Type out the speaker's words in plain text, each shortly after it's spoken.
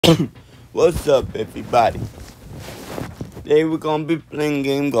What's up, everybody? Today we're gonna be playing a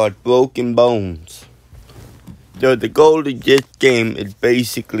game called Broken Bones. So the goal of this game is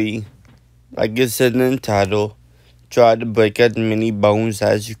basically, like it said in the title, try to break as many bones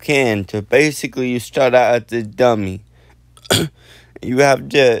as you can. So basically, you start out as a dummy. You have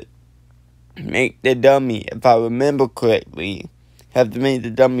to make the dummy, if I remember correctly, have to make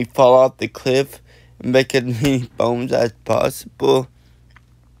the dummy fall off the cliff and break as many bones as possible.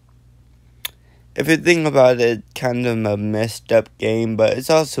 If you think about it, it's kind of a messed up game, but it's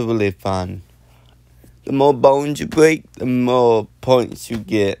also really fun. The more bones you break, the more points you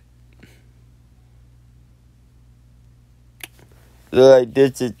get. So like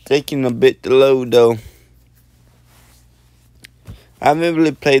this is taking a bit to load though. I haven't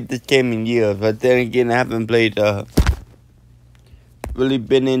really played this game in years, but then again I haven't played really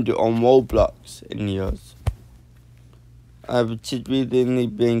been into on Roblox in years. I've just recently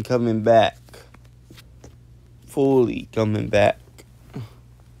been coming back. Fully coming back.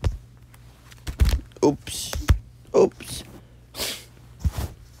 Oops. I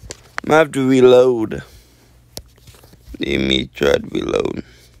have to reload. Let me try to reload.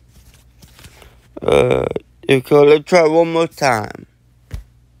 Let's try one more time.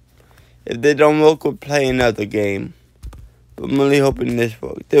 If they don't work, we'll play another game. But I'm really hoping this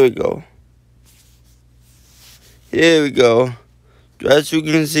works. There we go. Here we go. As you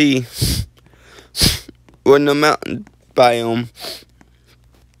can see, we're in the mountain biome.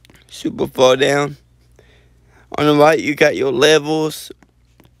 Super far down. On the right, you got your levels.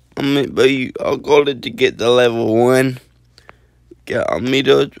 Our goal is to get the level 1. Get our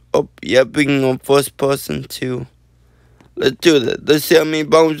meters up. Yeah, bring on first person too. Let's do that. Let's see how many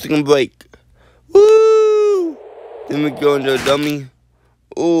bones we can break. Woo! Then we go into a dummy.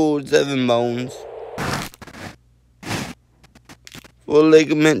 Ooh, 7 bones. 4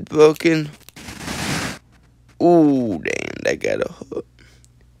 ligament broken. Ooh, damn, that got a hook.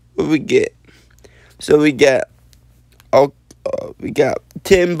 What we get? So we got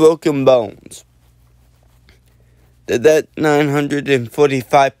 10 broken bones. That's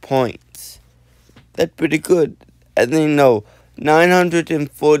 945 points. That's pretty good. I think no,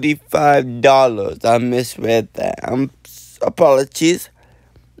 $945. I misread that. Apologies.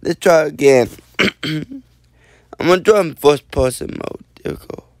 Let's try again. I'm gonna try in first person mode. There we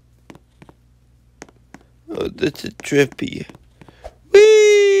go. Oh, this is trippy.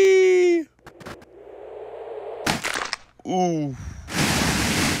 Whee! Ooh.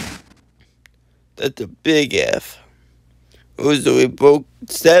 That's a big F. Ooh, so we broke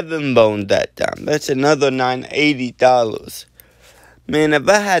 7 bones that time. That's another $980. Man, if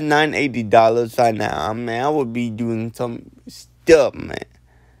I had $980 right now, man, I would be doing some stuff, man.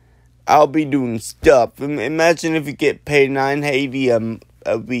 I'll be doing stuff. Imagine if you get paid $980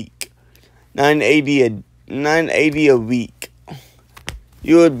 a week. $980 a week.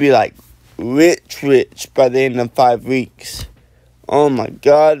 You would be like rich by the end of 5 weeks. Oh my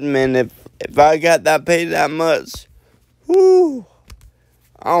God, man, if I got that paid that much, whoo,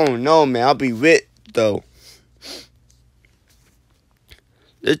 I don't know, man, I'll be rich though.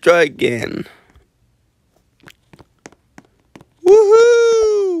 Let's try again.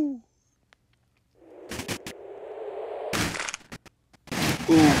 Woohoo!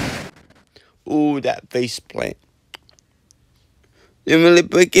 Ooh, that face plant. Didn't really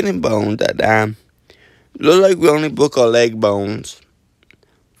break any bones that time. Look like we only broke our leg bones.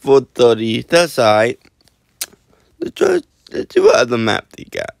 430. That's alright. Let's see what other map they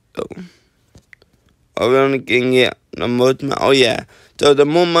got though. Oh, we only can get the most map. Oh yeah. So the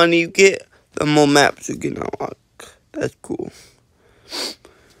more money you get, the more maps you can unlock. That's cool.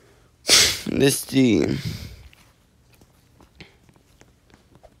 Let's see.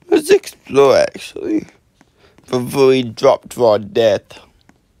 Let's explore actually. Before we drop to our death.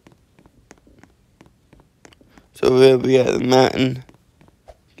 So here we at the mountain.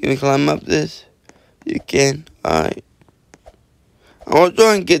 Can you climb up this? You can. Alright. I want to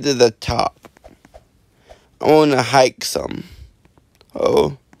try and get to the top. I want to hike some.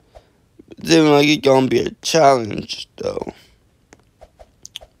 Oh. It seems like it's going to be a challenge, though.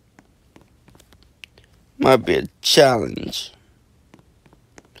 Might be a challenge.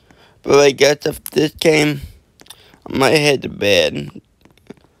 But I guess if this came, I might head to bed.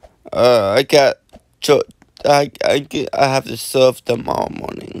 I got church. I have to serve tomorrow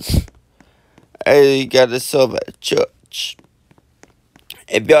morning. I got to serve at church.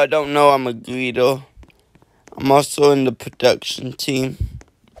 If y'all don't know, I'm a greeter. I'm also in the production team.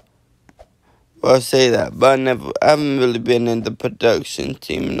 Well, I say that, but I haven't really been in the production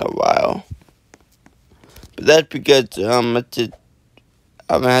team in a while. But that's because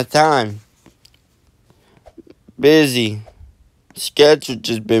I haven't had time. Busy. Schedule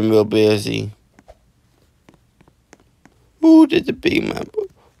just been real busy. Ooh, did the big map.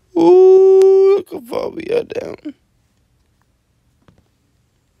 Ooh, look how far we are down.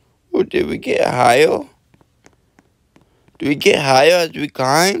 Ooh, did we get higher? Do we get higher as we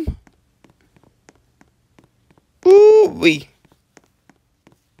climb? Ooh,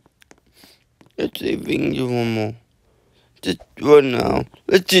 let's see if we can do one more. Just run now.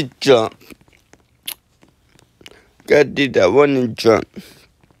 Let's just jump. Gotta do that one and jump.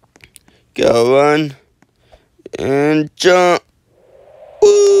 Gotta run and jump.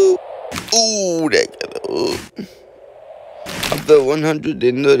 Ooh, ooh, that got ooh. I felt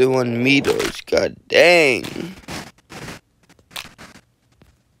 131 meters. God dang.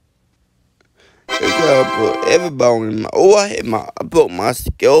 I put every bone in my. Oh, I broke my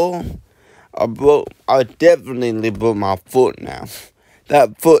skull. I definitely broke my foot now.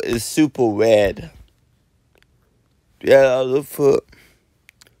 That foot is super red. Yeah, other foot.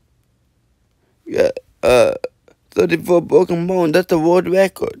 Yeah, 34 broken bones. That's a world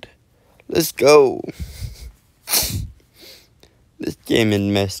record. Let's go. This game is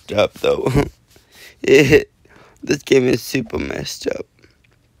messed up though. This game is super messed up.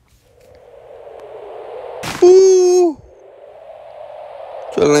 Ooh!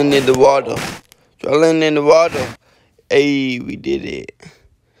 Drilling in the water. Drilling in the water. Hey, we did it.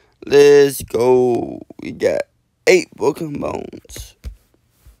 Let's go. We got 8 broken bones.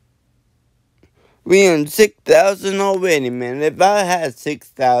 We in 6,000 already, man. If I had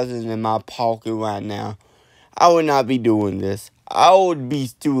 6,000 in my pocket right now, I would not be doing this. I would be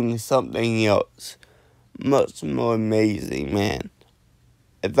doing something else. Much more amazing, man.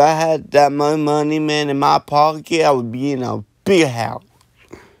 If I had that much money, man, in my pocket, I would be in a big house.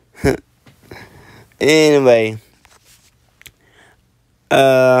 Anyway.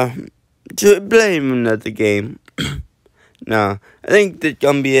 Should play another game? No, I think that's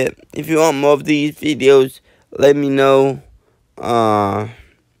gonna be it. If you want more of these videos, let me know. And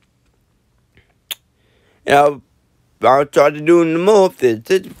I'll try to do more of this.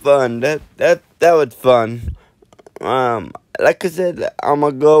 It's fun. That was fun. Like I said,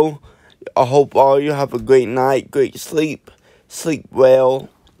 I'ma go. I hope all you have a great night, great sleep. Sleep well.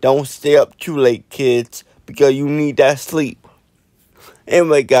 Don't stay up too late, kids, because you need that sleep.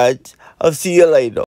 Anyway, guys, I'll see you later.